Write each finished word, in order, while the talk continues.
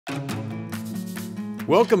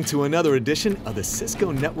Welcome to another edition of the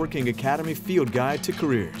Cisco Networking Academy Field Guide to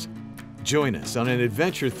Careers. Join us on an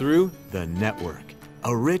adventure through the network,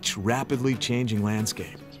 a rich, rapidly changing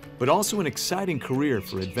landscape, but also an exciting career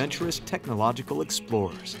for adventurous technological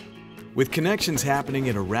explorers. With connections happening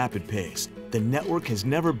at a rapid pace, the network has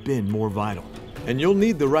never been more vital, and you'll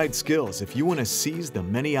need the right skills if you want to seize the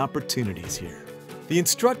many opportunities here. The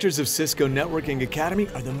instructors of Cisco Networking Academy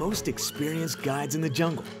are the most experienced guides in the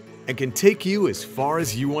jungle and can take you as far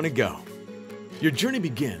as you want to go. Your journey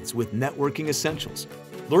begins with networking essentials,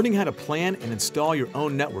 learning how to plan and install your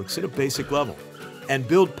own networks at a basic level, and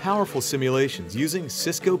build powerful simulations using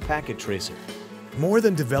Cisco Packet Tracer. More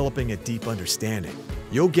than developing a deep understanding,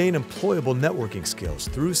 you'll gain employable networking skills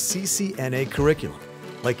through CCNA curriculum,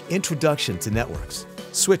 like Introduction to Networks,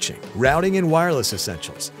 Switching, Routing and Wireless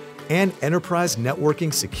Essentials, and Enterprise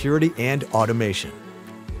Networking Security and Automation.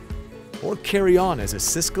 Or carry on as a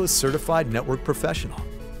Cisco Certified Network Professional.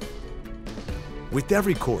 With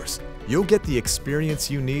every course, you'll get the experience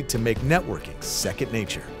you need to make networking second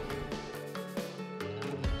nature.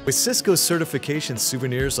 With Cisco certification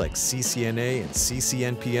souvenirs like CCNA and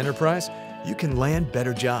CCNP Enterprise, you can land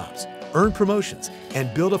better jobs, earn promotions,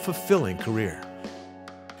 and build a fulfilling career.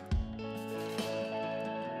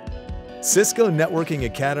 Cisco Networking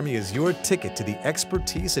Academy is your ticket to the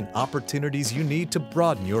expertise and opportunities you need to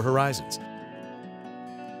broaden your horizons.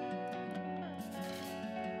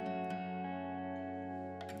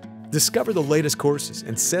 Discover the latest courses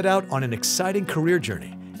and set out on an exciting career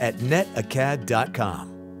journey at netacad.com.